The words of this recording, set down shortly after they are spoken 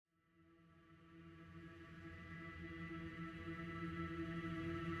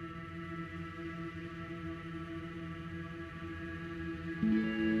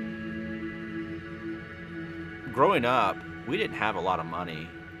Growing up, we didn't have a lot of money.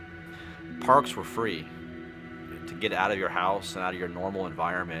 Parks were free. To get out of your house and out of your normal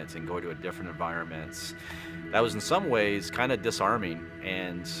environment and go to a different environments, that was in some ways kind of disarming,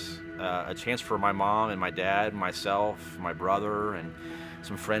 and a chance for my mom and my dad, myself, my brother, and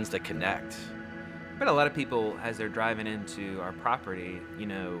some friends to connect. But a lot of people, as they're driving into our property,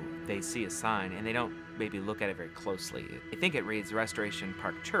 they see a sign and they don't maybe look at it very closely. They think it reads Restoration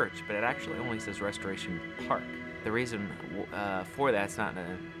Park Church, but it actually only says Restoration Park. The reason for that's not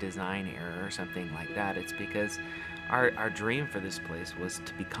a design error or something like that. It's because our dream for this place was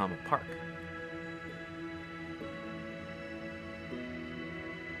to become a park.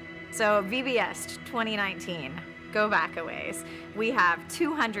 So VBS 2019, go back a ways. We have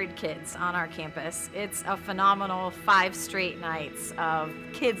 200 kids on our campus. It's a phenomenal 5 straight nights of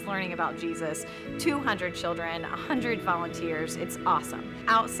kids learning about Jesus, 200 children, 100 volunteers. It's awesome.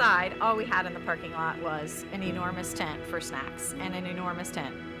 Outside, all we had in the parking lot was an enormous tent for snacks and an enormous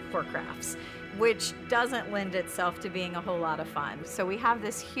tent for crafts, which doesn't lend itself to being a whole lot of fun. So we have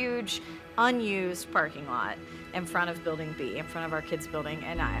this huge unused parking lot in front of Building B, in front of our kids' building.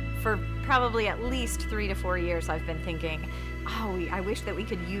 And for probably at least 3 to 4 years, I've been thinking, I wish that we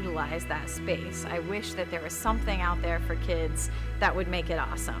could utilize that space. I wish that there was something out there for kids that would make it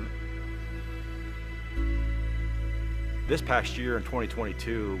awesome. This past year in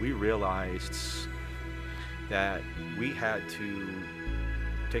 2022, we realized that we had to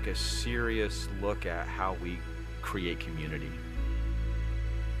take a serious look at how we create community.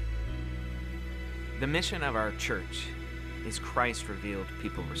 The mission of our church is Christ revealed,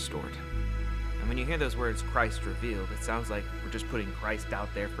 people restored. And when you hear those words, Christ revealed, it sounds like we're just putting Christ out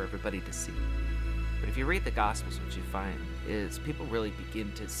there for everybody to see. But if you read the Gospels, what you find is people really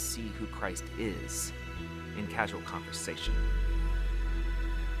begin to see who Christ is in casual conversation.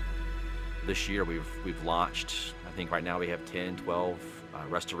 This year we've launched, I think right now we have 10, 12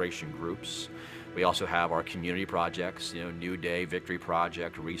 restoration groups. We also have our community projects, New Day, Victory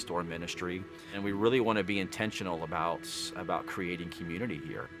Project, Restore Ministry. And we really want to be intentional about creating community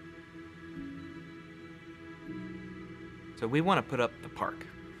here. So we want to put up the park.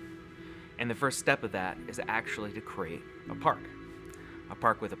 And the first step of that is actually to create a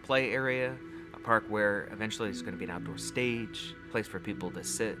park with a play area, a park where eventually there's going to be an outdoor stage, a place for people to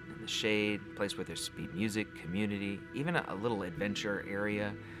sit in the shade, a place where there's be music, community, even a little adventure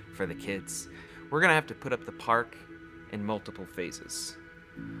area for the kids. We're going to have to put up the park in multiple phases.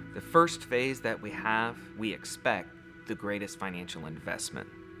 The first phase that we expect the greatest financial investment.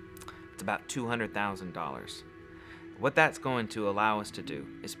 It's about $200,000. What that's going to allow us to do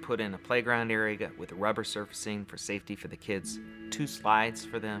is put in a playground area with rubber surfacing for safety for the kids, 2 slides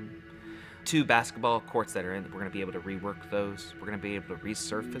for them, 2 basketball courts that are in. We're going to be able to rework those. We're going to be able to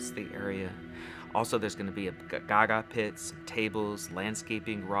resurface the area. Also, there's going to be a gaga pit, some tables,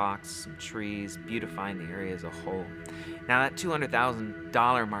 landscaping, rocks, some trees, beautifying the area as a whole. Now, that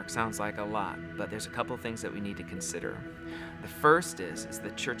 $200,000 mark sounds like a lot, but there's a couple of things that we need to consider. The first is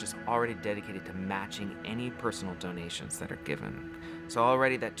the church is already dedicated to matching any personal donations that are given. So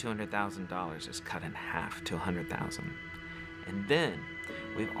already that $200,000 is cut in half to $100,000. And then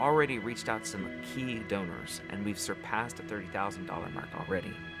we've already reached out to some key donors, and we've surpassed the $30,000 mark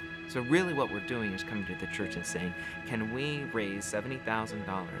already. So really what we're doing is coming to the church and saying, can we raise $70,000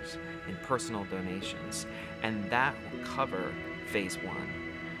 in personal donations? And that will cover phase 1,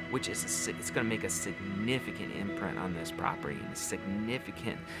 which is it's going to make a significant imprint on this property and a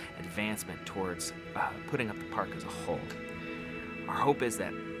significant advancement towards putting up the park as a whole. Our hope is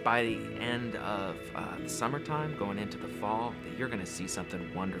that by the end of the summertime, going into the fall, that you're going to see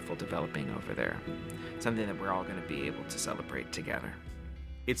something wonderful developing over there, something that we're all going to be able to celebrate together.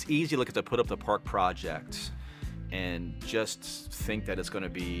 It's easy to look at the Put Up the Park project and just think that it's going to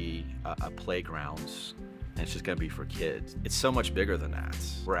be a playground and it's just going to be for kids. It's so much bigger than that.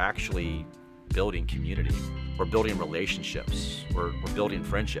 We're actually building community. We're building relationships. We're building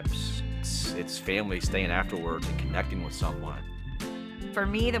friendships. It's family staying afterwards and connecting with someone. For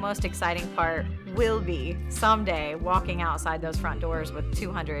me, the most exciting part will be someday walking outside those front doors with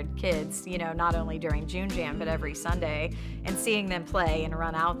 200 kids, not only during June Jam, but every Sunday, and seeing them play and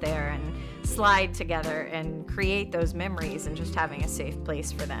run out there and slide together and create those memories and just having a safe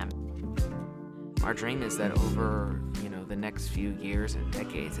place for them. Our dream is that over, the next few years and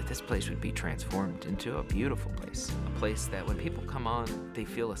decades, that this place would be transformed into a beautiful place. A place that when people come on, they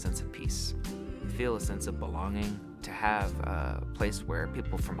feel a sense of peace. They feel a sense of belonging. To have a place where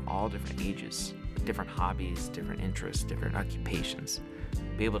people from all different ages, different hobbies, different interests, different occupations,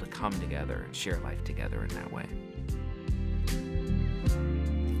 be able to come together and share life together in that way.